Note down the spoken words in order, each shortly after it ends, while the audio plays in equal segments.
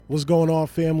What's going on,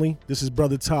 family? This is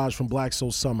Brother Taj from Black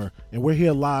Soul Summer, and we're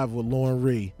here live with Lauren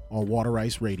Ree on Water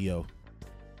Ice Radio.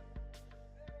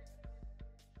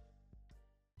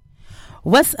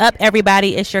 What's up,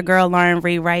 everybody? It's your girl, Lauren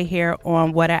Ree, right here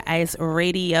on Water Ice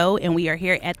Radio, and we are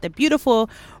here at the beautiful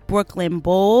Brooklyn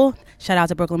Bowl. Shout out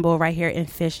to Brooklyn Bowl right here in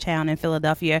Fishtown in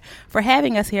Philadelphia for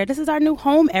having us here. This is our new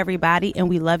home, everybody, and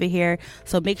we love it here.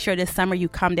 So make sure this summer you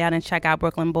come down and check out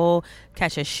Brooklyn Bowl,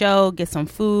 catch a show, get some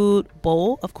food,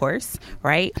 bowl, of course,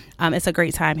 right? It's a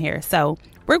great time here. So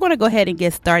we're going to go ahead and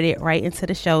get started right into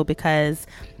the show because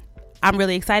I'm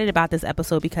really excited about this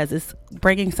episode because it's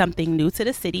bringing something new to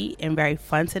the city and very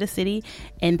fun to the city.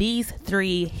 And these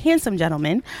three handsome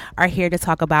gentlemen are here to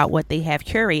talk about what they have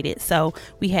curated. So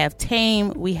we have Tame,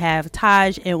 we have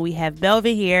Taj, and we have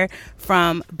Melvin here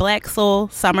from Black Soul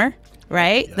Summer,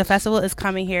 right? Yes. The festival is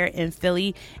coming here in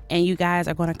Philly, and you guys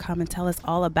are going to come and tell us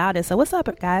all about it. So what's up,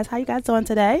 guys? How you guys doing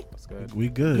today? Good. We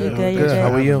good. You're good.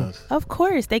 How are you? Of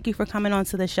course. Thank you for coming on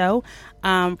to the show.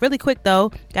 Really quick,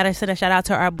 though, got to send a shout out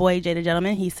to our boy, Jay the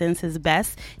Gentleman. He sends his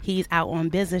best. He's out on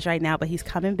business right now, but he's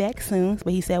coming back soon.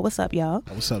 But he said, what's up, y'all?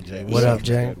 What's up, Jay? What up,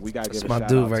 Jay? We got to give That's a my shout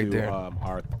dude out right to there.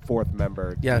 Our fourth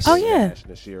member. Yes. Oh, yeah.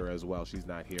 Nashira as well. She's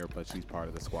not here, but she's part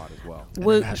of the squad as well.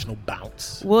 International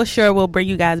Bounce. We'll bring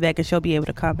you guys back, and she'll be able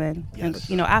to come in. Yes.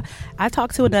 And, I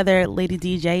talked to another lady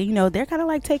DJ. They're kind of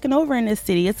like taking over in this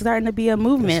city. It's starting to be a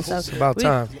movement. So It's about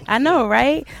time. I know,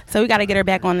 right? So we got to get her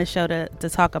back on the show to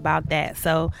talk about that.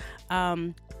 So,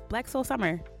 Black Soul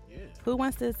Summer. Yeah. Who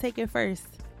wants to take it first?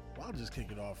 Well, I'll just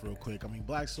kick it off real quick.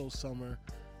 Black Soul Summer,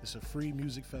 it's a free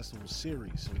music festival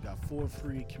series. So we got 4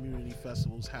 free community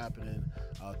festivals happening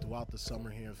throughout the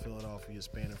summer here in Philadelphia,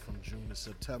 spanning from June to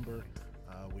September.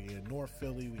 We in North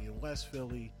Philly, we in West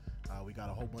Philly. We got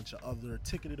a whole bunch of other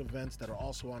ticketed events that are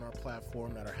also on our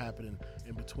platform that are happening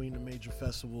in between the major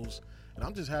festivals. And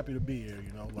I'm just happy to be here,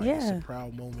 It's a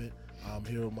proud moment.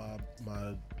 Here with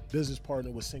my business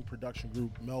partner with Sync Production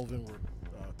Group, Melvin. We're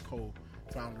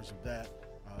co-founders of that.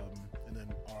 And then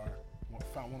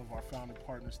one of our founding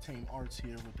partners, Tame Arts,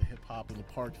 here with the Hip Hop in the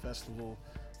Park Festival.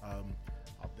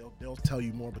 They'll tell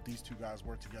you more, but these two guys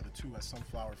work together too at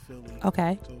Sunflower Philly.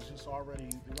 Okay. So it's just we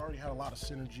already had a lot of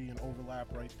synergy and overlap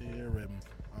right there,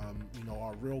 and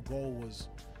our real goal was,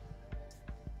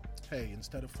 hey,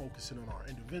 instead of focusing on our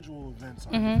individual events,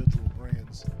 our individual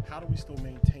brands, how do we still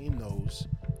maintain those,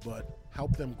 but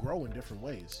help them grow in different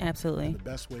ways? Absolutely. And the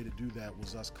best way to do that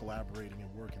was us collaborating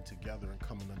and working together and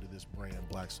coming under this brand,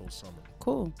 Black Soul Summer.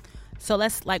 Cool. So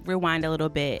let's rewind a little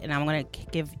bit, and I'm going to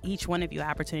give each one of you an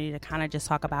opportunity to kind of just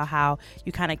talk about how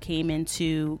you kind of came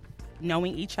into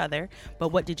knowing each other, but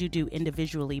what did you do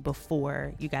individually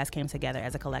before you guys came together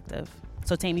as a collective?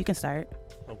 So Tame, you can start.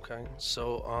 Okay.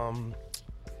 So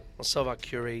myself, I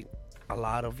curate a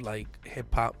lot of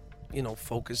hip hop,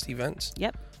 focused events.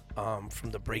 Yep. From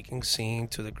the breaking scene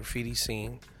to the graffiti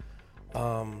scene.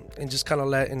 And just kind of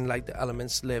letting the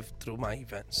elements live through my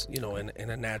events, in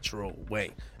a natural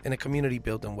way, in a community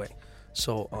building way.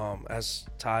 So as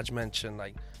Taj mentioned,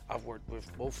 I've worked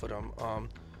with both of them.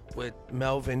 With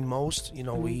Melvin most,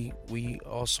 we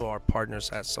also are partners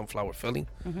at Sunflower Philly.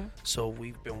 Mm-hmm. So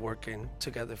we've been working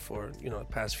together for, the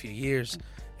past few years.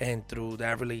 And through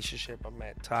that relationship, I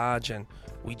met Taj, and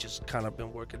we just kind of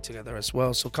been working together as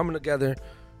well. So coming together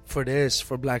for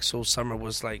Black Soul Summer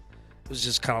was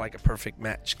just kind of a perfect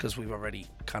match because we've already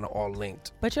kind of all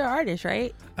linked. But you're an artist,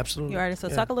 right? Absolutely. You're an artist. So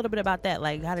talk a little bit about that.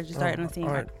 How did you start in the scene?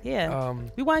 Art. Yeah.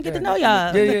 We want to get to know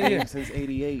y'all. Yeah. Since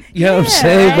 88. Yeah, I'm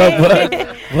saying,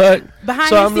 right? but behind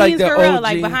so the I'm scenes, the for real.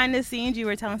 OG. Behind the scenes, you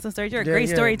were telling some stories. You're a great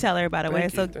Yeah. storyteller, by the way.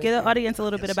 Thank So you, give thank the audience a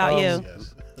little bit about you.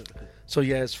 Yes. So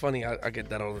yeah, it's funny. I get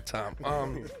that all the time.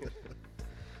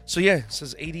 So yeah,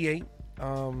 since '88,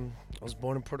 I was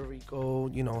born in Puerto Rico.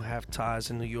 Have ties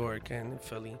in New York and in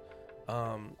Philly,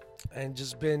 and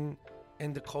just been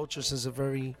in the culture since a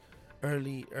very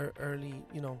early,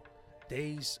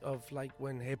 days of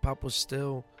when hip hop was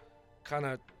still kind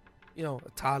of, a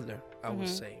toddler. I would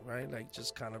say, right?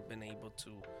 Just kind of been able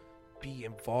to be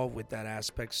involved with that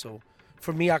aspect. So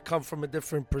for me, I come from a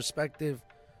different perspective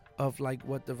of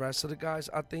what the rest of the guys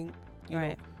I think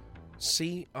Right.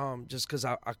 see, just because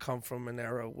I come from an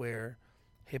era where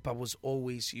hip hop was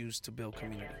always used to build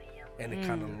community, and it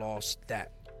kind of lost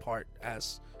that part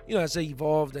as as it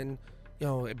evolved and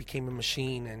it became a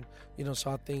machine, and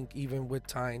so I think even with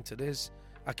tying to this,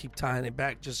 I keep tying it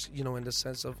back just in the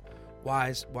sense of why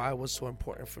it was so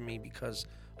important for me because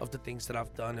of the things that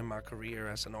I've done in my career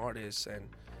as an artist and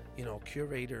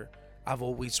curator. I've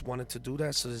always wanted to do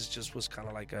that, so this just was kind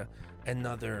of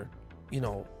another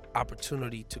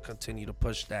opportunity to continue to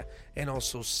push that and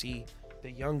also see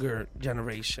the younger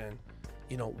generation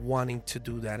wanting to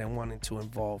do that and wanting to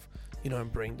involve,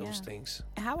 and bring those things.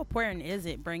 How important is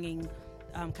it bringing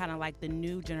kind of like the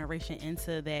new generation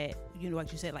into that,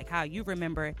 what you said, like how you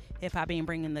remember hip hop being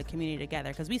bringing the community together?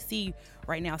 Because we see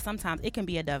right now sometimes it can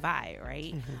be a divide,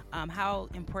 right? How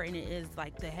important it is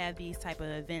like to have these type of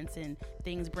events and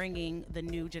things bringing the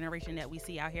new generation that we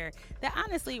see out here that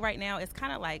honestly right now is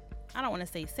kind of like, I don't want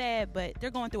to say sad, but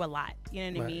they're going through a lot, you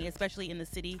know what I mean? Especially in the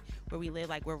city where we live,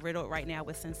 like we're riddled right now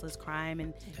with senseless crime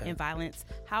and violence.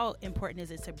 How important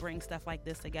is it to bring stuff like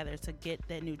this together to get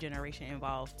that new generation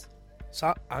involved?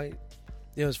 So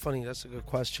it's funny. That's a good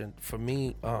question. For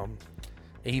me,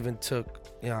 it even took,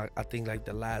 I think like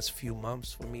the last few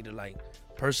months for me to like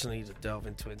personally to delve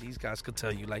into it. These guys could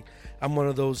tell you, like, I'm one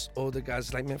of those older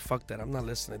guys like, man, fuck that. I'm not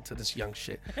listening to this young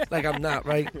shit. Like, I'm not,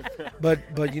 right?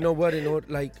 But you know what?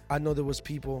 Like, I know there was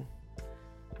people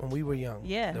when we were young.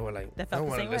 Yeah. They were like, I felt don't the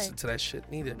want to same listen way. to that shit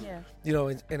neither.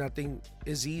 Yeah. And I think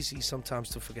it's easy sometimes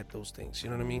to forget those things.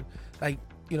 You know what I mean? Like,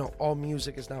 all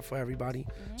music is not for everybody.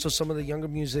 So some of the younger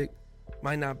music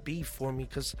might not be for me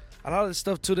because a lot of the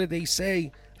stuff too that they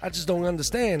say, I just don't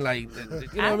understand. Like, you know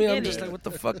what I mean? I'm just like, what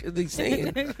the fuck are they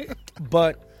saying?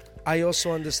 But I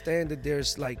also understand that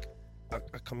there's like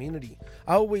a community.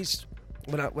 I always,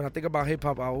 when I think about hip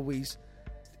hop, I always,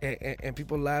 and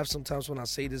people laugh sometimes when I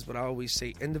say this, but I always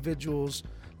say individuals,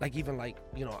 like even like,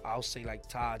 I'll say like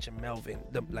Taj and Melvin,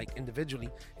 like individually,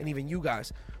 and even you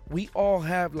guys, we all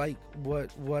have like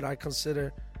what I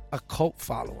consider a cult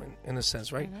following in a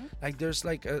sense, right? Like there's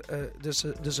like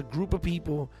there's a group of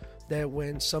people that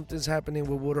when something's happening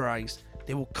with Water Ice,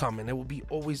 they will come, and there will be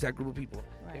always that group of people.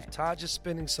 Right. If Taj is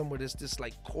spinning somewhere, there's this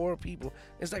like core people.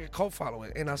 It's like a cult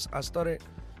following, and I started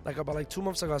like about like 2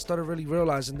 months ago. I started really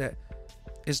realizing that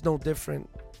it's no different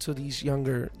to these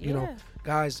younger,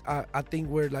 guys. I think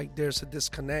where like there's a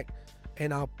disconnect,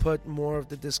 and I'll put more of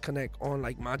the disconnect on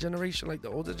like my generation, like the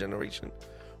older generation,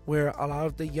 where a lot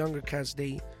of the younger cats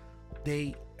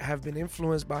they have been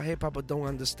influenced by hip hop but don't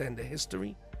understand the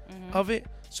history of it.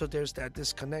 So there's that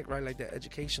disconnect, right? Like the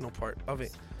educational part of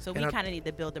it. So we kind of need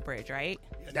to build the bridge, right?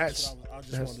 Yeah, that's what I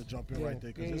just wanted to jump in right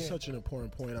there because it's such an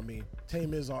important point. I mean,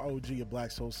 Tame is our OG of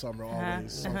Black Soul Summer,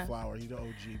 always Sunflower. He's the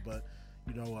OG, but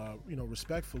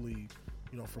respectfully,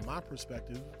 from my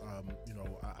perspective,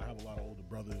 I have a lot of older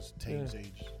brothers, Tame's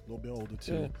age, a little bit older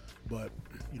too. But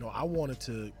I wanted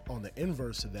to, on the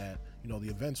inverse of that, the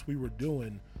events we were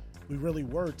doing, we really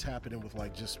were tapping in with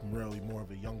like just really more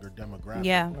of a younger demographic.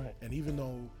 Yeah. Right. And even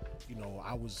though,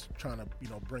 I was trying to,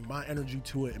 bring my energy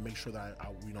to it and make sure that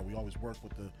we always work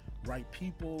with the right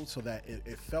people so that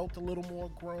it felt a little more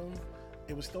grown,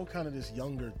 it was still kind of this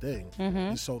younger thing.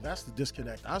 And so that's the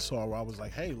disconnect I saw where I was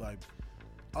like, hey, like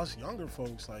us younger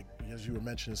folks, like as you were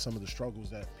mentioning some of the struggles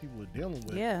that people are dealing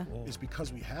with, it's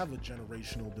because we have a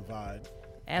generational divide.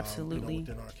 Absolutely.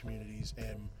 Within our communities,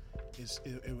 and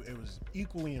it was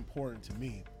equally important to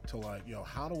me to like,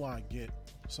 how do I get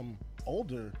some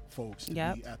older folks to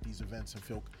be at these events and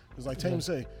feel, because like Tame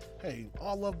say, hey,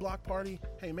 all love block party.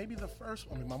 Hey, maybe the first,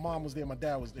 I mean, my mom was there, my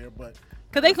dad was there, but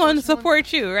because they going to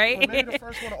support you, right? Maybe the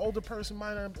first one, an older person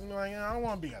might have been like, I don't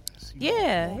want to be at this.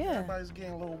 Everybody's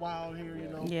getting a little wild here,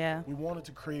 Yeah. We wanted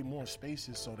to create more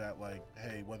spaces so that like,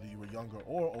 hey, whether you were younger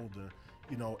or older,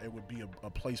 it would be a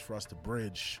place for us to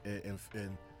bridge and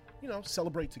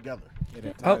celebrate together. And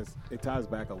it ties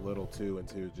back a little too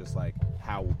into just like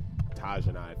how Taj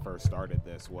and I first started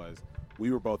this was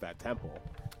we were both at Temple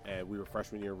and we were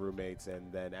freshman year roommates,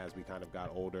 and then as we kind of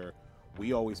got older,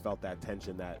 we always felt that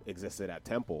tension that existed at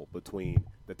Temple between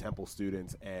the Temple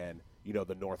students and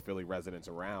the North Philly residents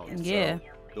around. Yeah. So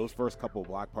those first couple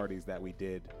block parties that we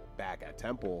did back at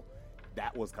Temple,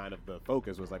 that was kind of the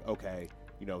focus, was like, okay,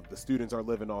 the students are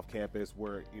living off campus.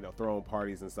 We're, throwing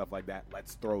parties and stuff like that.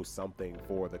 Let's throw something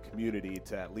for the community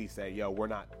to at least say, yo, we're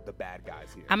not the bad guys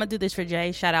here. I'm going to do this for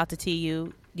Jay. Shout out to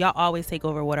TU. Y'all always take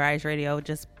over Water Ice Radio,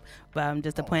 just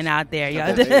to point out there.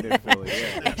 Y'all.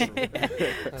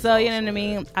 So, you know what I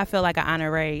mean? I feel like I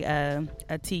honor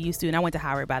a TU student. I went to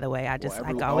Howard, by the way. I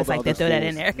always like to throw that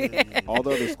in there. All the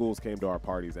other schools came to our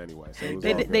parties anyway. So it was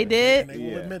they did? And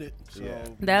they will admit it.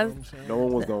 So, no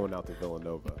one was going out to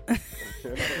Villanova.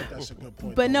 That's a good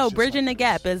point. But no, bridging the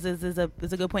gap is a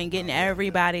good point. Getting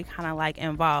everybody kind of like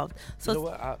involved. So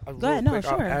go ahead. No,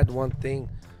 sure. I'll add one thing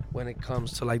when it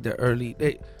comes to like the early.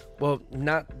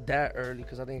 Not that early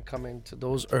because I didn't come into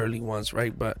those early ones,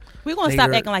 right? But we're gonna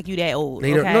stop acting like you that old.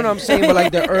 Later, okay? No, I'm saying, but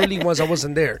like the early ones, I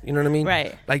wasn't there. You know what I mean?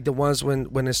 Right. Like the ones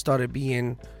when it started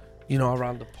being,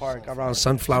 around the park, around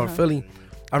Sunflower, Philly.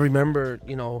 I remember,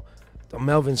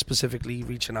 Melvin specifically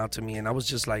reaching out to me, and I was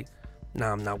just like,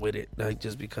 nah, I'm not with it. Like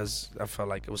just because I felt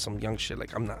like it was some young shit.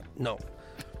 Like I'm not. No.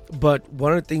 But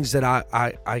one of the things that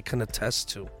I can attest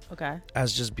to, Okay.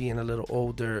 as just being a little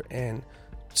older and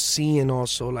seeing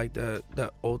also like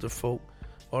the older folk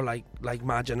or like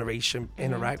my generation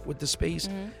interact with the space,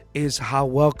 is how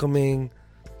welcoming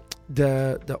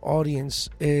the audience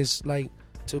is, like,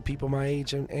 to people my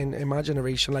age and my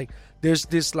generation. Like, there's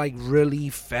this like really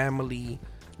family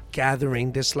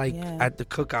gathering, this like at the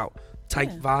cookout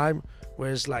type vibe,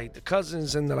 where it's like the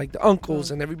cousins and the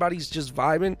uncles and everybody's just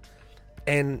vibing.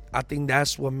 And I think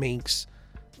that's what makes,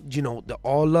 you know, the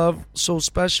all love so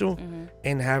special,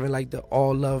 and having like the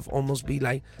all love almost be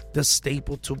like the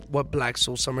staple to what Black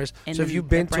Soul Summer is. And so if you've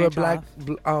been to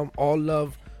a all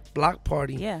love block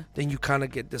party, then you kind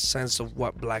of get the sense of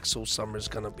what Black Soul Summer is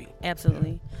gonna be.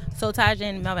 Absolutely. So Taja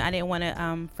and Melvin, I didn't want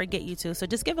to forget you two. So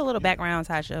just give a little background,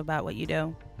 Tasha, about what you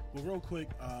do. Well, real quick,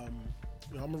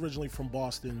 you know, I'm originally from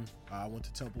Boston. I went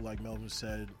to Temple, like Melvin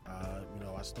said. You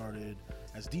know, I started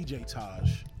as DJ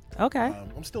Taj. Okay.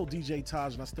 I'm still DJ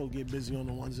Taj, and I still get busy on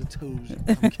the ones and twos.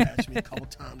 You come catch me a couple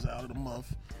times out of the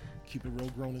month. Keep it real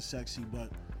grown and sexy. But,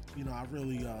 you know, I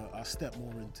really I step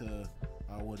more into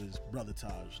what is Brother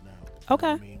Taj now. Okay.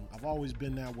 You know what I mean, I've always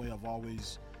been that way. I've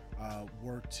always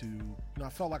worked to, you know, I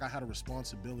felt like I had a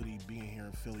responsibility being here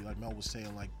in Philly. Like Mel was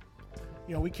saying, like,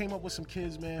 you know, we came up with some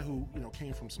kids, man, who, you know,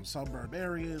 came from some suburb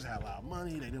areas, had a lot of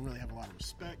money. They didn't really have a lot of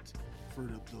respect for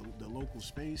the local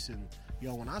space. And, you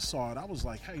know, when I saw it, I was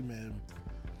like, hey, man,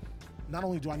 not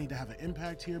only do I need to have an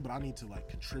impact here, but I need to, like,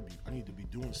 contribute. I need to be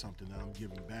doing something that I'm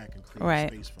giving back and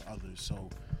creating space for others. So,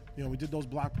 you know, we did those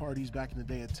block parties back in the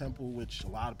day at Temple, which a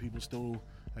lot of people still,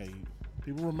 hey,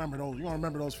 people remember those. You're going to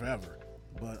remember those forever.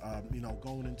 But, you know,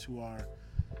 going into our,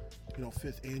 you know,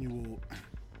 5th annual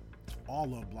All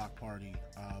Love Block Party,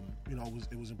 you know,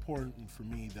 it was important for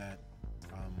me that,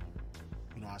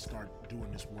 you know, I start doing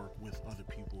this work with other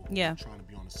people who are trying to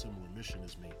be on a similar mission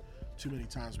as me. Too many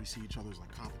times we see each other as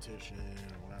like competition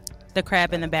or whatever. The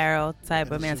crab in the barrel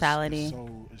type of mentality.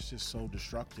 It's just so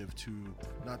destructive to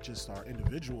not just our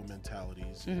individual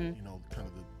mentalities, and, you know, kind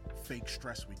of the fake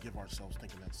stress we give ourselves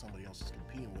thinking that somebody else is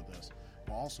competing with us,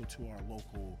 but also to our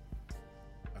local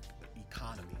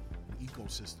economy,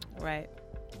 ecosystem. Right.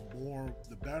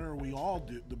 The better we all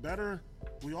do, the better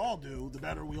we all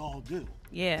do.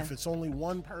 Yeah. If it's only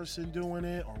one person doing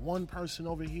it or one person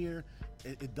over here,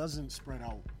 it doesn't spread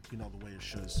out, you know, the way it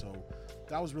should. So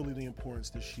that was really the importance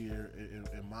this year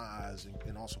in my eyes,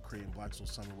 and also creating Black Soul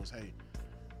Summer was, hey,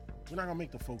 we're not gonna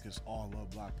make the focus All Love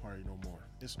Block Party no more.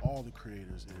 It's all the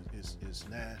creators. It's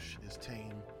Nash, it's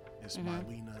Tame, it's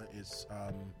Mylena, it's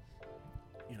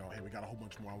you know, hey, we got a whole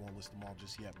bunch more. I won't list them all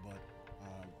just yet, but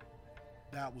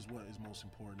that was what is most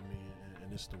important to me,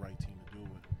 and it's the right team to do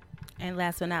it. And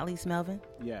last but not least, Melvin.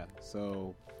 Yeah,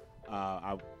 so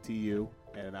I TU,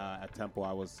 and at Temple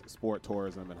I was sport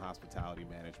tourism and hospitality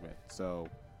management. So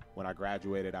when I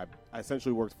graduated, I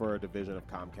essentially worked for a division of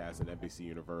Comcast and NBC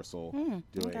Universal,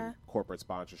 doing corporate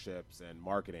sponsorships and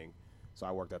marketing. So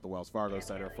I worked at the Wells Fargo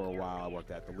Center for a while. I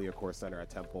worked at the Leocore Center at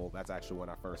Temple. That's actually when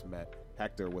I first met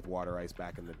Hector with Water Ice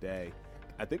back in the day.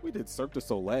 I think we did Cirque du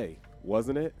Soleil,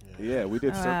 wasn't it? Yeah, we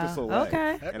did Cirque du Soleil.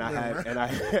 Okay. And I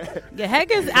Yeah,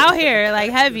 Hector's out here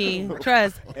like heavy.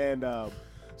 Trust. And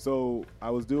so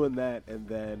I was doing that, and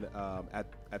then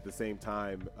at the same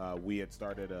time, we had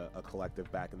started a collective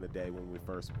back in the day when we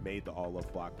first made the All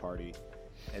Love Block Party.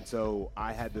 And so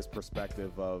I had this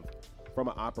perspective of, from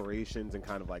an operations and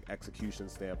kind of like execution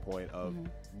standpoint of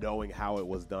knowing how it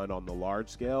was done on the large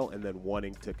scale, and then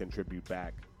wanting to contribute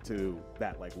back to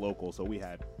that, like, local. So we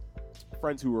had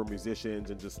friends who were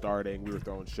musicians and just starting. We were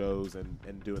throwing shows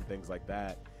and doing things like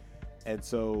that. And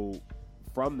so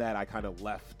from that, I kind of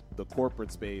left the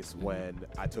corporate space when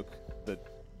I took the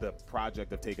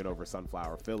project of taking over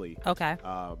Sunflower Philly. Okay.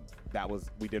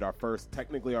 We did our first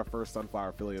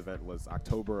Sunflower Philly event was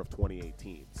October of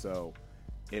 2018. So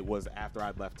it was after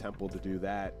I'd left Temple to do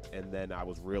that, and then I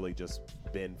was really just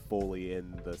been fully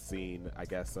in the scene, I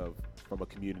guess, from a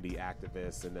community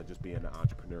activist and then just being an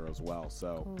entrepreneur as well.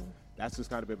 So that's just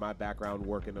kind of been my background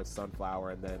working at Sunflower,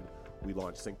 and then we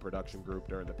launched Sync Production Group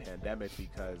during the pandemic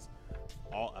because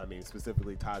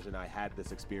specifically Taj and I had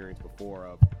this experience before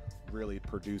of really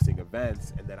producing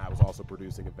events, and then I was also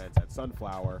producing events at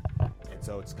Sunflower, and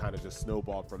so it's kind of just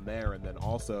snowballed from there. And then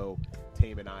also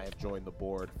Tame and I have joined the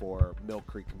board for Milk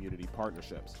Creek Community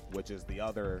Partnerships, which is the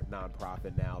other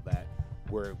nonprofit now that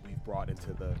we've brought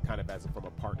into the kind of as from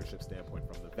a partnership standpoint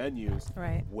from the venues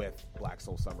with Black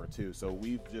Soul Summer too. So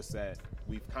we've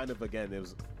kind of, again, it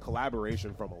was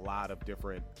collaboration from a lot of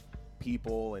different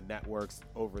people and networks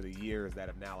over the years that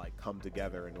have now like come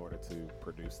together in order to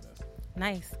produce this.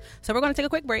 Nice. So we're going to take a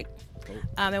quick break.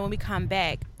 And when we come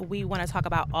back, we want to talk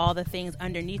about all the things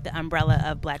underneath the umbrella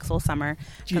of Black Soul Summer,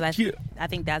 because I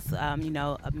think that's a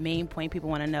main point. People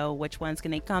want to know which ones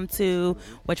can they come to,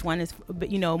 which one is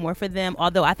more for them.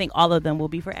 Although I think all of them will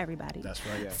be for everybody. That's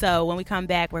right. Yeah. So when we come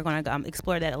back, we're going to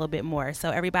explore that a little bit more. So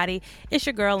everybody, it's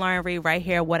your girl Lauren Reed right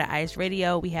here, Water Ice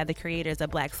Radio. We have the creators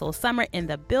of Black Soul Summer in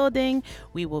the building.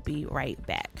 We will be right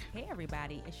back. Hey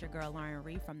everybody, it's your girl Lauren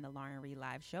Reed from the Lauren Reed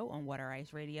Live Show on Water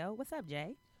Ice Radio. What's up,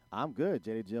 Jay? I'm good,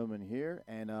 JD Gilman here,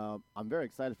 and I'm very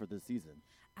excited for this season.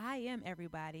 I am,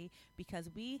 everybody, because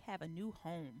we have a new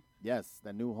home. Yes,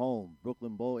 the new home,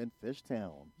 Brooklyn Bowl in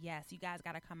Fishtown. Yes, you guys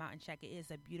got to come out and check it.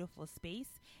 It's a beautiful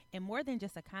space, and more than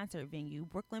just a concert venue,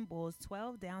 Brooklyn Bowl's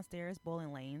 12 downstairs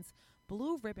bowling lanes,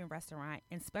 Blue Ribbon Restaurant,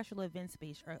 and special event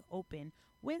space are open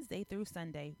Wednesday through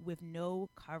Sunday with no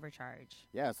cover charge.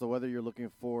 Yeah, so whether you're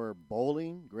looking for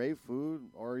bowling, great food,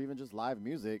 or even just live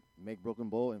music, make Brooklyn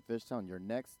Bowl in Fishtown your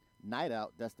next night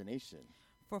out destination.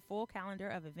 For full calendar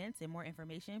of events and more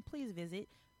information, please visit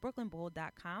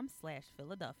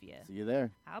brooklynbowl.com/Philadelphia. See you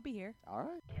there. I'll be here. All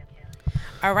right.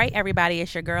 All right, everybody,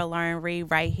 it's your girl Lauren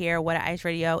Reed right here, Water Ice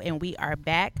Radio, and we are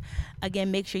back. Again,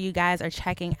 make sure you guys are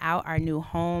checking out our new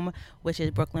home, which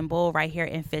is Brooklyn Bowl right here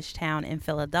in Fishtown in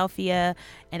Philadelphia.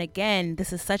 And again,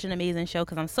 this is such an amazing show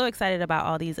because I'm so excited about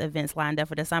all these events lined up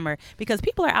for the summer because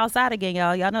people are outside again,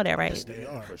 y'all. Y'all know that, right? Yes, they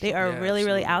are. They are really,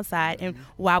 really outside. Mm-hmm. And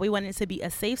while we want it to be a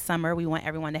safe summer, we want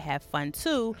everyone to have fun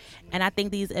too. And I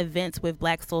think these events with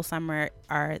Black Soul Summer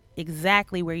are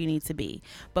exactly where you need to be.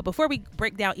 But before we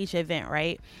break down each event,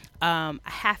 right, I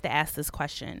have to ask this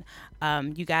question.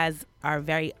 You guys are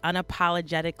very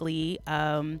unapologetically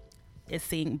it's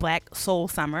seeing Black Soul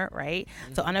Summer, right?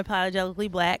 Mm-hmm. So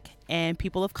unapologetically Black and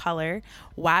people of color.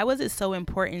 Why was it so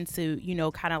important to,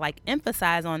 kind of like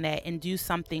emphasize on that and do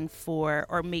something for,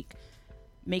 or make,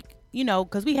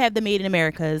 because we have the Made in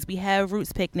Americas, we have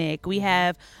Roots Picnic, we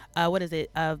have,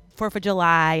 4th of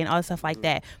July and all that stuff like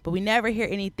that. But we never hear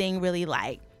anything really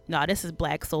like, no, this is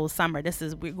Black Soul Summer.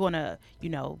 We're going to,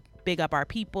 big up our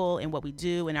people and what we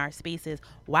do in our spaces.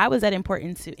 Why was that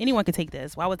important to, anyone can take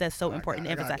this. Why was that so important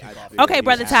to emphasize? Okay,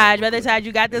 Brother Taj,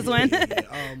 you got this one?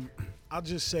 I'll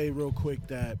just say real quick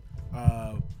that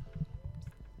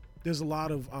there's a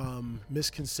lot of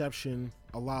misconception,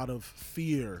 a lot of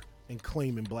fear in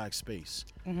claiming Black space.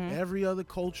 Mm-hmm. Every other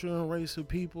culture and race of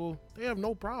people, they have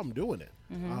no problem doing it.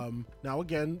 Mm-hmm. Now,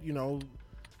 again,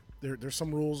 there's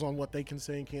some rules on what they can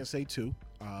say and can't say too,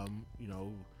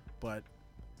 but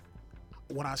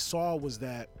what I saw was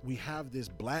that we have this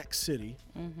Black city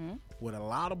mm-hmm. with a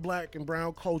lot of Black and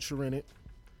brown culture in it.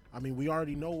 I mean, we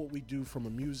already know what we do from a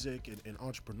music and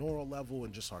entrepreneurial level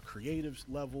and just our creative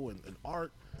level and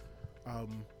art. I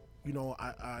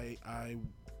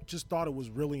just thought it was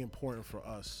really important for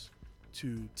us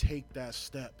to take that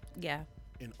step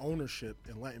in ownership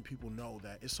and letting people know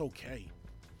that it's okay.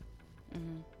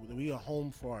 Mm-hmm. We are home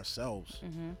for ourselves.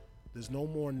 Mm-hmm. There's no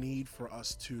more need for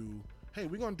us to, hey,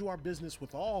 we're going to do our business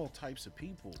with all types of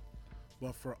people.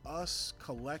 But for us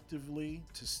collectively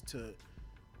to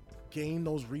gain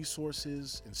those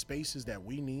resources and spaces that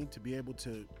we need to be able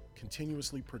to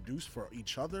continuously produce for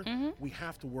each other, mm-hmm. we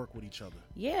have to work with each other.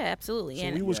 Yeah, absolutely.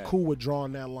 So we was cool with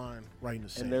drawing that line right in the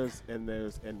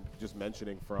sand. And just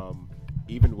mentioning from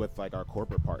even with like our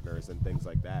corporate partners and things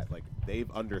like that, like they've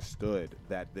understood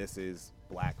that this is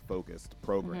Black focused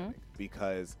programming mm-hmm.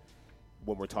 because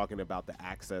when we're talking about the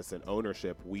access and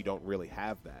ownership, we don't really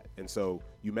have that. And so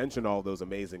you mentioned all those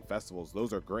amazing festivals.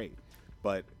 Those are great.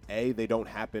 But they don't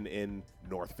happen in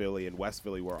North Philly and West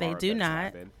Philly where our events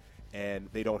happen. And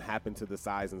they don't happen to the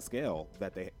size and scale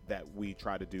that we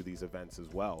try to do these events as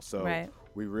well. So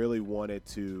we really wanted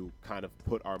to kind of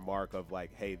put our mark of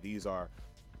like, hey, these are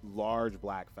large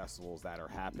Black festivals that are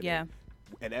happening. Yeah.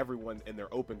 And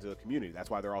they're open to the community. That's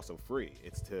why they're also free.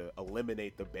 It's to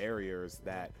eliminate the barriers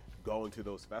that going to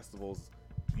those festivals,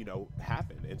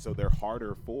 happen. And so they're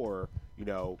harder for,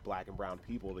 Black and brown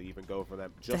people to even go for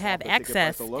them. Just to have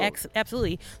access.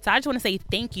 Absolutely. So I just want to say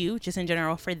thank you just in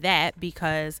general for that,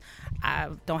 because I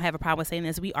don't have a problem with saying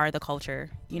this. We are the culture,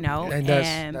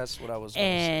 And that's what I was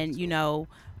going to say.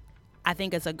 I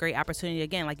think it's a great opportunity.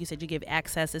 Again, like you said, you give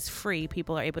access. It's free.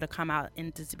 People are able to come out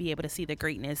and to be able to see the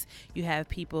greatness. You have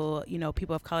people,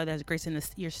 people of color that's gracing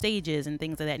your stages and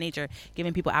things of that nature,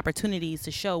 giving people opportunities to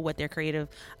show what their creative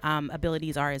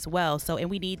abilities are as well. So, and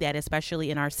we need that, especially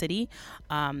in our city.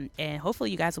 And hopefully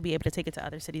you guys will be able to take it to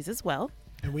other cities as well.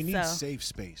 And we need safe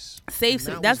space. Safe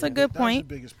space. That's a good point. That's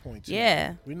the biggest point, too.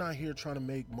 Yeah. We're not here trying to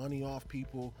make money off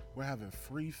people. We're having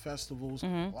free festivals.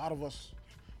 Mm-hmm. A lot of us,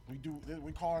 we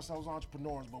call ourselves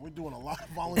entrepreneurs, but we're doing a lot of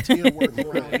volunteer work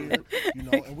around here,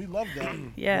 and we love that.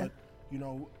 Yeah. But,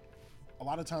 a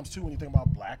lot of times too, when you think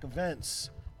about black events,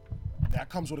 that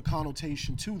comes with a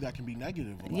connotation too that can be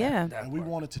negative. A lot. Yeah. And we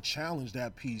wanted to challenge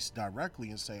that piece directly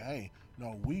and say, hey,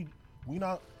 no, we're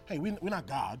not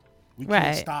God. We Right.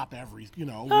 can't stop every,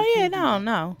 Oh, we yeah, can't do no, that.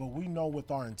 no. But we know with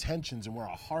our intentions and where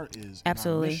our heart is,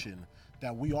 Absolutely. and our mission,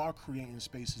 that we are creating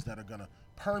spaces that are gonna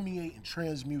permeate and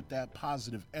transmute that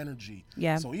positive energy.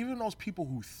 Yeah. So even those people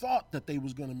who thought that they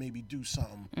was gonna maybe do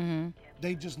something,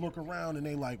 they just look around and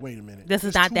they like, wait a minute, This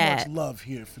is there's not too that. much love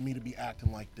here for me to be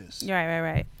acting like this.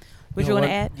 Right. What you know want to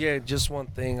what? add? Yeah, just one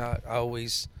thing. I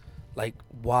always like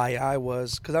why I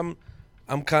was, because I'm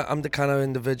the kind of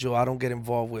individual, I don't get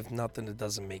involved with nothing that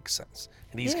doesn't make sense.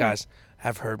 And these Yeah. guys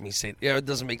have heard me say, yeah, it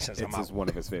doesn't make sense. It's I'm just out. one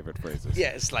of his favorite phrases. Yeah,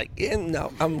 it's like, yeah,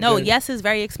 no, I'm No, good. yes is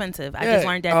very expensive. I just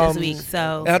learned that this week.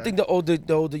 So And I think the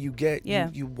older you get, Yeah.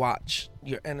 you watch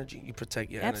your energy, you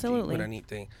protect your Absolutely. energy with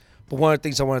anything. But one of the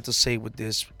things I wanted to say with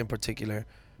this in particular,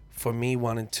 for me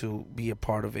wanting to be a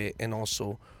part of it and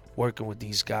also working with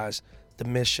these guys, the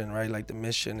mission, right? Like the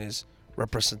mission is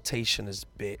representation is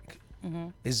big.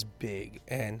 Is big.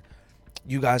 And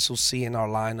you guys will see in our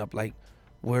lineup, like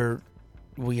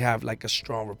we have like a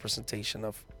strong representation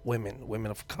of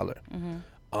women of color.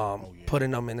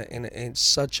 Putting them in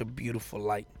such a beautiful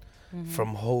light,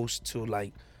 from host to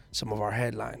like some of our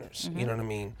headliners, you know what I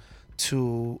mean,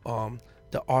 to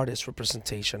the artist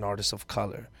representation, artists of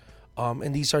color.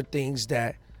 And these are things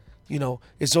that,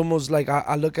 it's almost like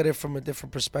I look at it from a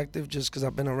different perspective just because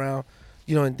I've been around,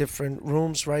 in different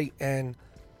rooms, right? And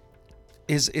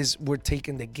is we're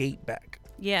taking the gate back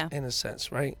yeah, in a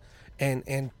sense, right?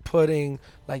 And putting,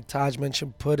 like Taj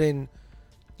mentioned, putting,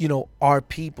 our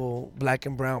people, black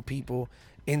and brown people,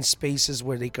 in spaces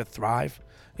where they could thrive.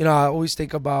 I always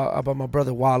think about my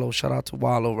brother Wallow. Shout out to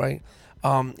Wallow, right?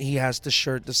 He has the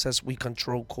shirt that says "We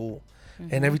Control Cool,"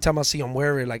 and every time I see him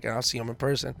wear it, like I see him in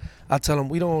person, I tell him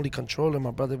we don't only control it,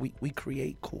 my brother. We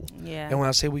create cool. yeah. And when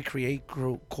I say we create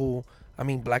cool, I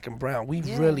mean black and brown. We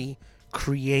Yeah. really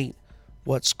create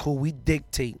what's cool. We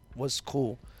dictate what's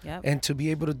cool. Yep. And to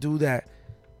be able to do that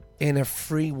in a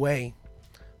free way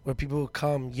where people will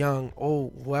come, young,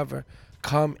 old, whoever,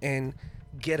 come and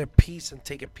get a piece and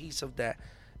take a piece of that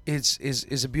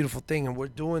is a beautiful thing. And we're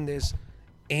doing this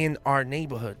in our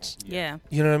neighborhoods. Yeah.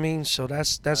 You know what I mean? So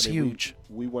that's I mean, huge.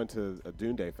 We went to a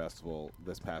Dune Day festival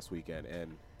this past weekend,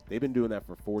 and they've been doing that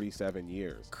for 47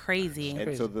 years. Crazy.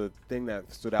 And so the thing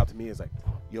that stood out to me is like,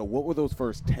 what were those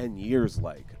first 10 years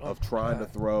like of trying to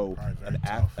throw Probably very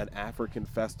tough. an African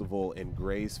festival in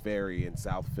Gray's Ferry in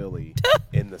South Philly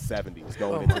in the 70s,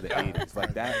 going into the 80s,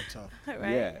 like that. Very tough. Right.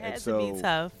 Yeah, It and has so to be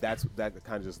tough. that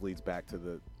kind of just leads back to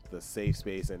the safe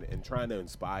space and trying to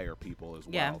inspire people as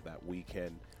well, Yeah. that we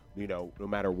can, no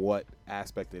matter what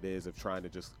aspect it is, of trying to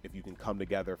just, if you can come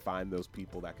together, find those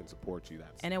people that can support you.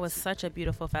 And it was such a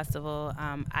beautiful festival.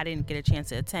 I didn't get a chance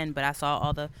to attend, but I saw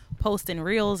all the posts and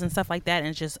reels and stuff like that,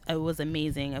 and it was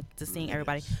amazing to seeing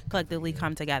everybody collectively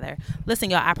come together. Listen,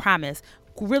 y'all, I promise.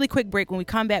 Really quick break. When we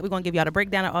come back, we're gonna give y'all the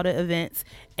breakdown of all the events,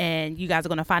 and you guys are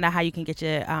gonna find out how you can get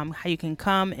your how you can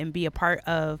come and be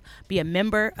a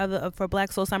member of for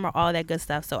Black Soul Summer, all that good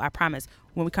stuff. So I promise,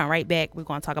 when we come right back, we're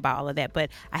gonna talk about all of that. But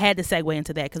I had to segue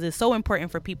into that because it's so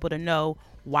important for people to know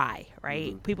why,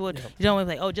 right? People, you don't want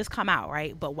to be like, oh, just come out,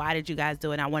 right? But why did you guys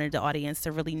do it? And I wanted the audience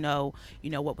to really know,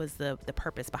 what was the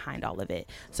purpose behind all of it.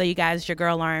 So you guys, it's your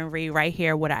girl Lauren Reed right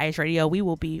here with Ice Radio. We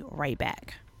will be right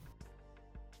back.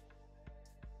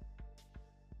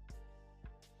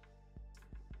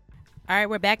 All right,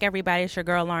 we're back, everybody. It's your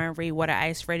girl, Lauren Reed, Water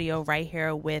Ice Radio, right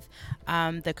here with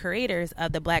the creators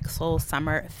of the Black Soul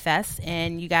Summer Fest.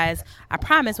 And you guys, I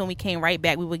promised when we came right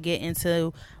back, we would get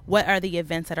into what are the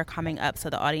events that are coming up so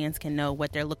the audience can know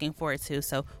what they're looking forward to.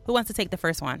 So who wants to take the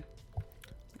first one?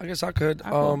 I guess I could.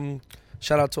 Cool.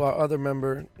 Shout out to our other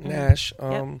member, Nash.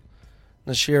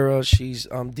 Nashira, she's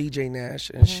DJ Nash,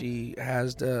 and she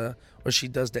does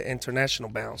the international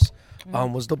bounce.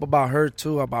 What's dope about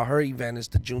her event is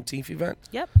the Juneteenth event.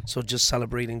 Yep. So just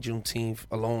celebrating Juneteenth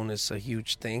alone is a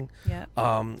huge thing. Yep.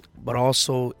 But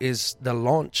also is the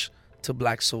launch to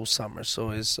Black Soul Summer. So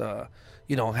it's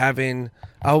having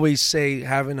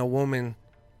a woman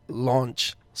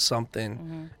launch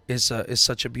something is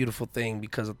such a beautiful thing,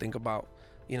 because I think about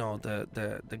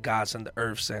the gods and the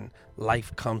earths, and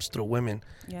life comes through women.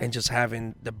 Yep. And just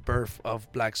having the birth of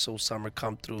Black Soul Summer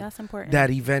come through That's important. that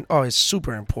event, it's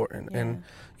super important. Yeah.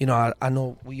 And I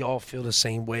know we all feel the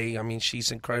same way. I mean,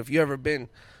 she's incredible. If you ever been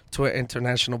to an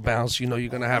international bounce, you know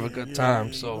you're gonna have a good time.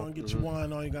 You're So gonna get your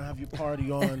wine on, you're gonna have your party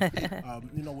on.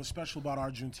 You know what's special about our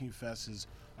Juneteenth Fest is,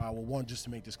 well, one, just to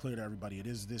make this clear to everybody, it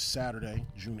is this Saturday,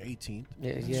 June 18th.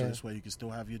 Yeah. So this way you can still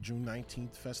have your June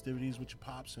 19th festivities with your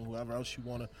pops and whoever else you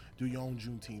want to do your own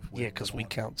Juneteenth with. Yeah, 'cause But we on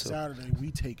count too. Saturday, we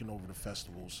taking over the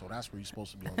festival, so that's where you're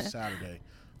supposed to be on Saturday.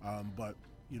 But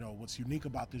you know what's unique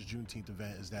about this Juneteenth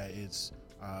event is that it's,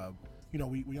 you know,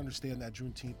 we understand that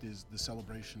Juneteenth is the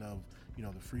celebration of, you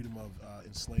know, the freedom of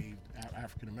enslaved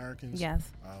African Americans.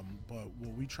 Yes. But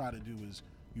what we try to do is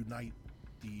unite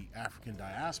the African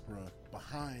diaspora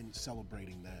behind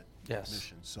celebrating that Yes.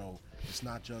 mission. So it's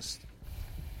not just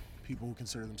people who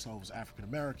consider themselves African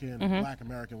American, Mm-hmm. Black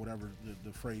American, whatever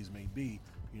the phrase may be.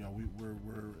 You know, we're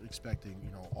expecting, you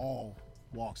know, all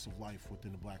walks of life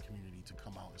within the Black community to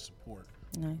come out and support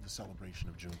Nice. the celebration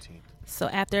of Juneteenth. So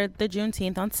after the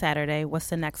Juneteenth on Saturday, what's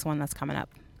the next one that's coming up?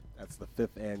 That's the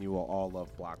 5th annual All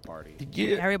Love Block Party.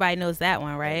 Yeah. Everybody knows that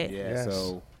one, right? Yeah, Yes.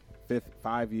 so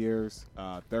 5 years,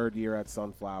 3rd year at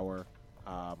Sunflower.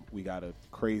 We got a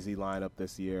crazy lineup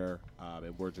this year,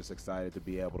 and we're just excited to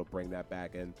be able to bring that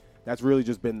back. And that's really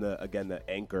just been the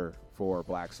anchor for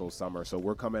Black Soul Summer. So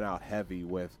we're coming out heavy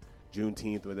with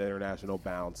Juneteenth with International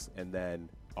Bounce, and then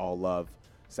All Love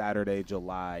Saturday,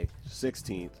 July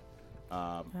 16th.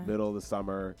 Middle of the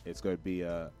summer. It's going to be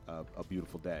a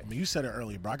beautiful day. I mean, you said it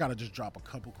earlier, but I gotta just drop a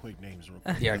couple quick names real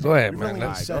quick. Yeah, go ahead, We man. really ain't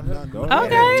Let's- said go nothing. ahead.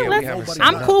 Okay, Yeah, we let's- haven't Nobody said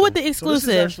I'm nothing. cool with the So this exclusive.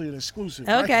 is actually an exclusive.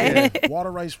 right Okay. here.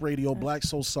 Water Rice Radio, Black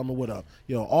Soul Summer. What up?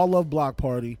 Yo, All Love Block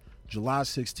Party, July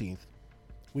 16th.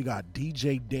 We got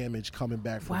DJ Damage coming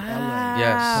back from Wow. LA.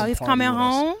 Yes. Come He's party coming with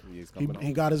us. home. He's He, coming he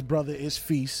home. got his brother Is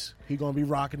Feast. He gonna be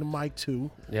rocking the mic too.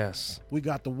 Yes. We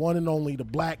got the one and only, the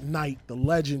Black Knight, the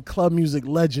legend, club music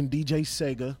legend, DJ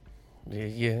Sega.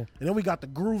 Yeah. And then we got the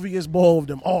grooviest ball of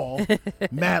them all,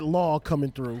 Matt Law,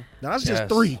 coming through. Now that's just Yes.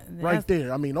 3 right That's-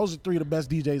 there. I mean, those are 3 of the best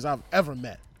DJs I've ever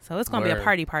met. So it's gonna be a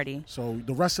Word. party. So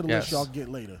the rest of the list Yes. y'all get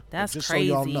later. But That's just crazy.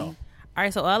 so y'all know. All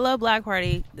right, so All Love Black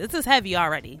Party. This is heavy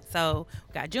already. So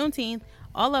we got Juneteenth,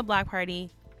 All Love Black Party.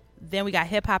 Then we got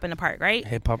Hip Hop in the Park, right?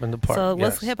 Hip hop in the park. So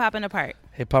what's yes. Hip Hop in the Park?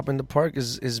 Hip hop in the park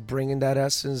is bringing that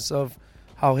essence of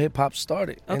how hip hop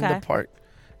started in Okay. the park,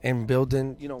 and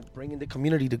building, you know, bringing the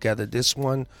community together. This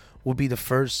one will be the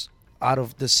first out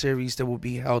of the series that will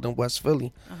be held in West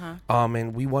Philly.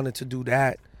 And we wanted to do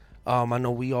that. I know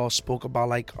we all spoke about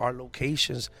like our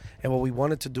locations, and what we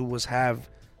wanted to do was have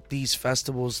these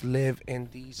festivals live in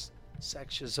these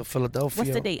sections of Philadelphia.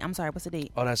 What's the date? I'm sorry, what's the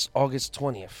date? Oh, that's August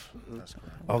 20th. That's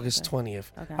correct. August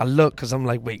 20th. Okay. I look because I'm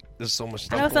like, wait, there's so much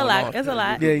stuff I know it's a going lot. on. It's a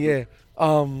lot. Yeah.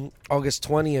 August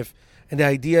 20th. And the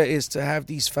idea is to have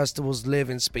these festivals live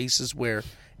in spaces where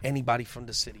anybody from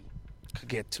the city could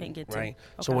get to, Can get to. right?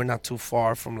 So Okay. we're not too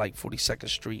far from like 42nd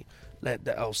Street, let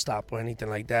the L stop or anything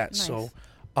like that. Nice. So,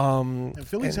 And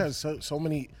Philly's and- has so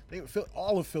many.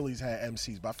 All of Philly's had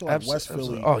MCs, but I feel like West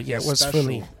Philly. Oh yeah, is West special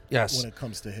Philly. Yes. when it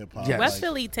comes to hip hop. Yes. West Like,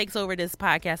 Philly takes over this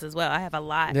podcast as well. I have a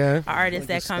lot Yeah. of artists Like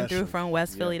that it's come through special. from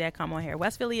West Philly that come on here.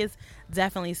 West Philly is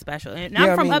definitely special, and Yeah, I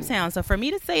I'm from mean- Uptown, so for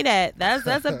me to say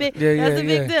that's a big Yeah, that's a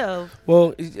yeah, big yeah. deal.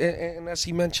 Well, and as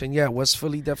he mentioned, yeah, West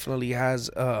Philly definitely has,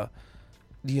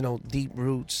 you know, deep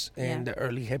roots in Yeah. the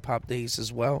early hip hop days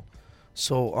as well.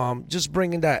 So, just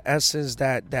bringing that essence,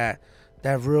 that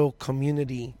real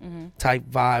community Mm-hmm. type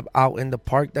vibe out in the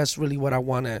park. That's really what I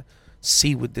want to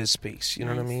see with this space. You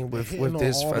know what I Nice. mean? With hitting on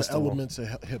this all festival. the elements of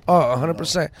hip Oh, hop.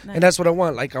 100%. Nice. And that's what I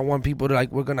want. Like, I want people to,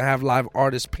 like, we're going to have live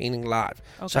artists painting live.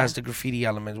 So Okay. it has the graffiti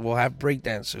elements. We'll have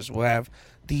breakdancers. We'll have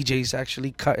DJs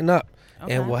actually cutting up.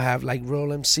 Okay. And we'll have, like, real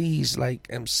MCs, like,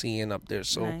 MCing up there.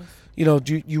 So, Nice. you know,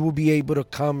 you will be able to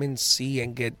come and see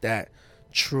and get that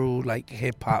true, like,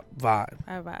 hip-hop vibe.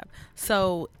 All right.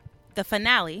 So the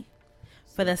finale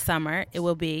for the summer, it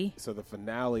will be So the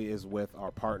finale is with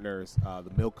our partners,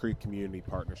 the Mill Creek Community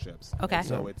Partnerships. Okay. And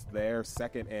so it's their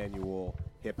 2nd annual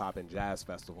Hip Hop and Jazz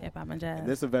Festival. Hip Hop and Jazz. And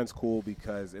this event's cool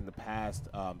because in the past,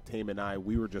 Tame and I,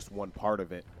 we were just one part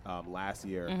of it last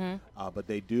year. Mm-hmm. But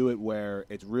they do it where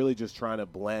it's really just trying to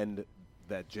blend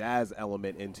that jazz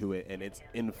element into it and its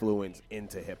influence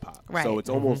into hip hop. Right. So it's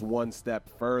almost one step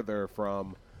further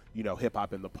from, you know, hip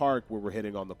hop in the park where we're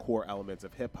hitting on the core elements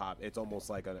of hip hop. It's almost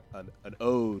like an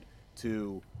ode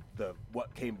to the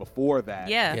what came before that,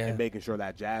 Yeah. Yeah. and making sure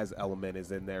that jazz element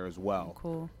is in there as well.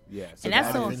 Cool. Yeah, so And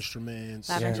that's Live so- is- instruments.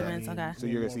 Live you know instruments, what I mean? okay. So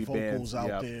you're gonna More see vocals bands, out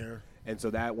yep. there. and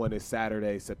so that one is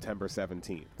Saturday, September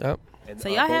 17th. Yep. And, So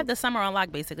y'all have both- the summer on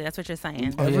lock, basically. That's what you're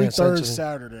saying. Oh, Every yeah, third essentially.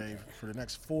 Saturday for the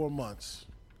next 4 months,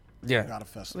 we Yeah. got a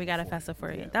festival. We got a for you. festival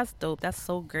for you. Yeah. That's dope. That's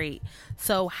so great.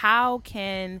 So how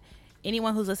can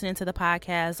anyone who's listening to the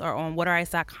podcast or on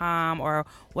WhatAreIce.com or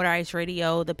What Are Ice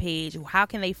Radio, the page, how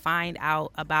can they find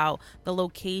out about the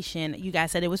location? You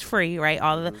guys said it was free, right?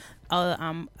 All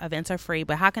the events are free,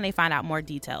 but how can they find out more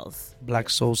details?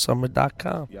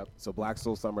 BlackSoulSummer.com. Yep. So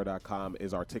BlackSoulSummer.com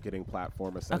is our ticketing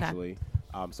platform, essentially.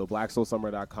 So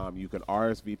BlackSoulSummer.com, you can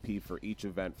RSVP for each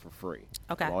event for free.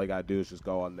 Okay. So all you got to do is just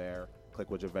go on there,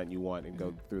 click which event you want, and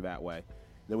go through that way.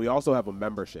 Then we also have a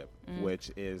membership,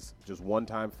 which is just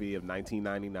one-time fee of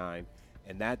 $19.99,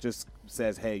 and that just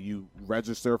says, hey, you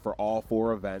register for all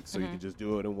 4 events, so you can just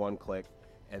do it in one click.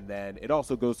 And then it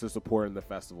also goes to supporting the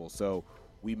festival. So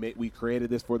we created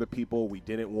this for the people. We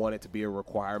didn't want it to be a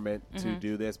requirement to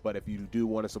do this, but if you do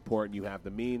want to support and you have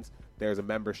the means, there's a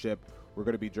membership. We're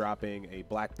going to be dropping a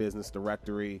Black Business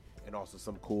Directory and also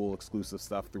some cool exclusive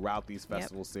stuff throughout these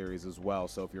festival series as well.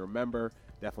 So if you're a member,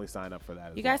 definitely sign up for that as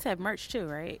well. You guys have merch too,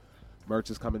 right? Merch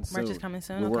is coming soon. Merch is coming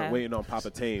soon, We okay. weren't waiting on Papa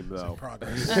Tame, though.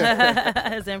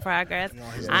 It's in progress. his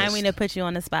I didn't list. mean to put you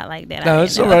on the spot like that. No, I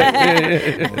it's didn't all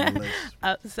know.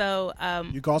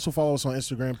 right. You can also follow us on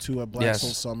Instagram too at Black Yes.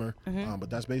 Soul Summer. But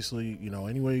that's basically,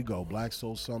 anywhere you go,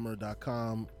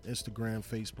 BlackSoulSummer.com, Instagram,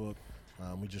 Facebook.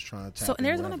 We just trying to tap So, and in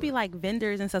there's going to wherever. be like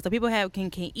vendors and stuff. So people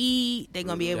can eat. They're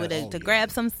going to be able Yes. to Oh, grab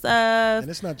yeah. some stuff. And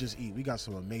it's not just eat. We got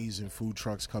some amazing food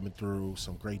trucks coming through,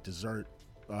 some great dessert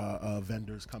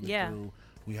vendors coming Yeah. through.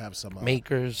 We have some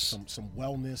Makers. some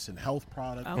wellness and health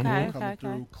products Okay, coming okay, through,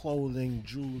 okay. clothing,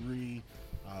 jewelry,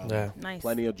 Yeah. Nice.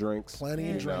 Plenty of drinks. plenty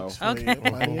of you know. drinks. Okay.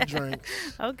 Plenty of drinks.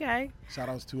 Okay. Shout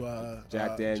outs to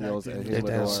Jack Daniels and Jack Humidor.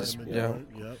 Daniels, yeah.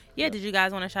 Yep. Yeah. Did you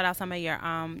guys want to shout out some of your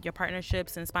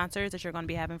partnerships and sponsors that you're going to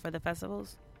be having for the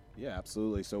festivals? Yeah,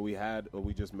 absolutely. So we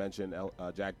just mentioned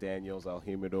Jack Daniels, El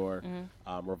Humidor,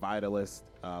 Revitalist,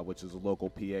 which is a local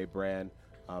PA brand.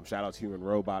 Shout out to Human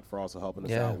Robot for also helping us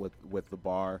Yeah. out with the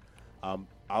bar.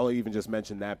 I'll even just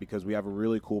mention that because we have a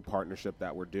really cool partnership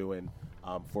that we're doing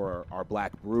for our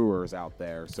Black brewers out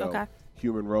there. So Okay.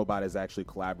 Human Robot is actually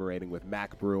collaborating with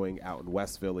Mac Brewing out in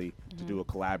West Philly to do a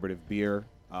collaborative beer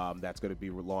that's going to be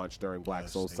launched during Black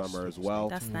Soul Summer as well.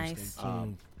 That's nice.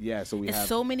 Yeah, so we There's have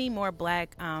so many more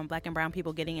black and brown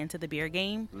people getting into the beer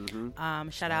game.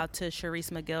 Shout out to Sharice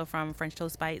McGill from French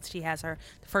Toast Bites. She has the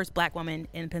first black woman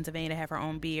in Pennsylvania to have her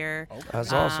own beer.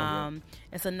 That's awesome.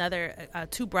 It's another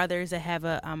two brothers that have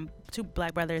two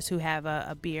black brothers who have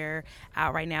a beer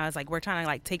out right now. It's like we're trying to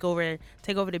like take over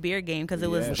the beer game because it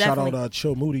was Yeah. Shout definitely out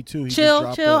Chill Moody too. He chill.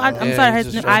 just dropped I'm Yeah, sorry, he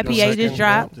his just dropped the IPA just second,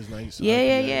 dropped. his nice Yeah,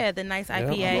 IPA. the nice Yeah.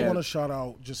 IPA. I want to shout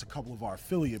out just a couple of our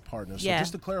affiliate partners. Yeah. So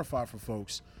just to clarify for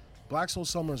folks, Black Soul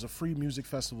Summer is a free music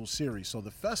festival series. So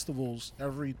the festivals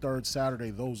every third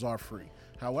Saturday, those are free.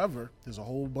 However, there's a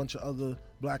whole bunch of other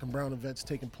black and brown events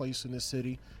taking place in this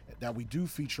city that we do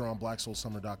feature on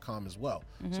BlackSoulSummer.com as well.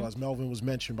 So as Melvin was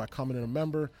mentioned, by coming in a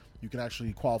member, you can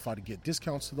actually qualify to get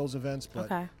discounts to those events. But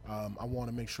Okay. I want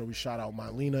to make sure we shout out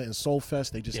Mylena and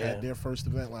Soulfest. They just Yeah. had their first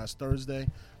event last Thursday.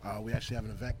 We actually have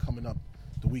an event coming up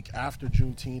the week after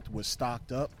Juneteenth with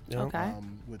Stocked Up. Yeah. Okay.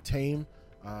 With Tame.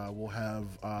 We'll have,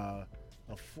 I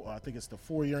think it's the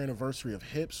 4-year anniversary of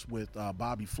Hips with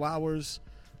Bobby Flowers.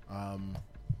 I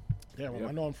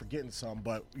know I'm forgetting some,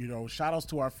 but, shout outs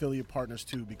to our affiliate partners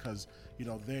too, because,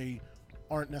 they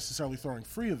aren't necessarily throwing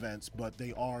free events, but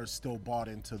they are still bought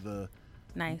into the,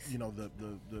 Nice.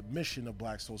 the mission of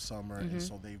Black Soul Summer. And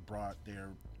so they've brought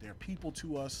their people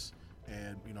to us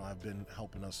and, have been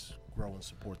helping us grow and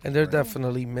support them. And they're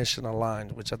definitely mission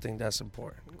aligned, which I think that's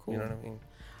important. Cool. You know what I mean?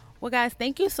 Well, guys,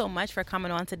 thank you so much for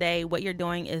coming on today. What you're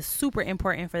doing is super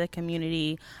important for the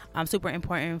community, super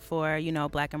important for,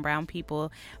 black and brown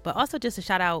people, but also just to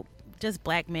shout out just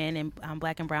black men and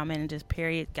black and brown men and just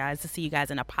period, guys, to see you guys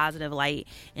in a positive light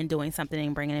and doing something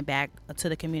and bringing it back to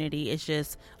the community. It's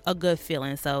just a good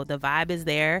feeling. So the vibe is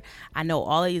there. I know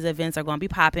all of these events are going to be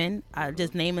popping.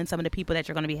 Just naming some of the people that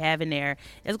you're going to be having there.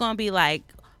 It's going to be like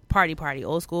party,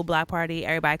 old school block party.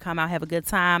 Everybody come out, have a good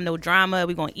time, no drama.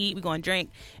 We're going to eat, we're going to drink,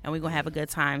 and we're going to have a good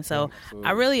time. So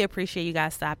I really appreciate you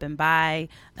guys stopping by.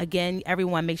 Again,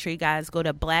 everyone, make sure you guys go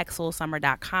to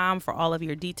blacksoulsummer.com for all of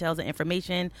your details and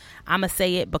information. I'm going to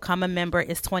say it, become a member.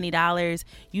 It's $20.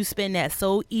 You spend that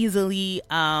so easily,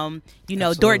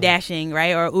 door dashing,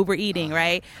 right? Or Uber eating,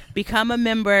 right? Become a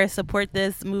member, support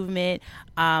this movement.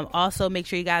 Also, make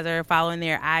sure you guys are following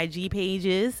their IG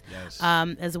pages Yes.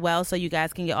 as well, so you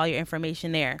guys can get all your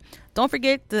information there. don't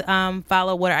forget to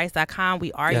follow WaterIce.com.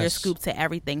 We are your Yes. scoop to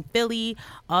everything Philly.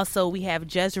 Also, we have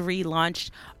just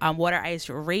relaunched Water Ice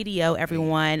Radio,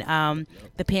 everyone.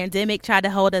 The pandemic tried to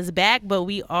hold us back, but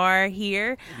we are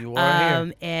here. You are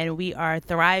here. And we are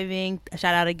thriving.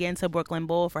 Shout out again to Brooklyn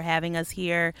Bull for having us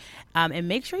here. And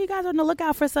make sure you guys are on the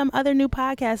lookout for some other new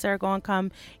podcasts that are going to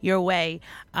come your way.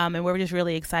 And we're just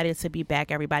really excited to be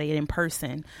back, everybody, in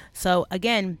person. So,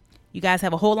 again, you guys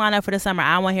have a whole lineup for the summer.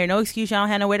 I don't want to hear no excuse. Y'all don't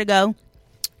have nowhere to go.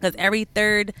 Because every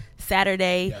third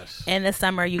Saturday Yes. in the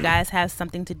summer, you guys have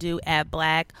something to do at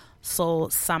Black Soul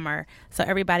Summer. So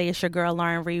everybody, it's your girl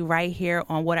Lauren Ree right here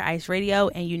on Water Ice Radio.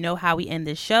 And you know how we end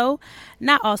this show.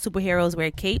 Not all superheroes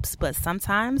wear capes, but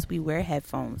sometimes we wear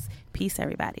headphones. Peace,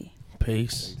 everybody.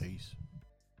 Peace. Peace.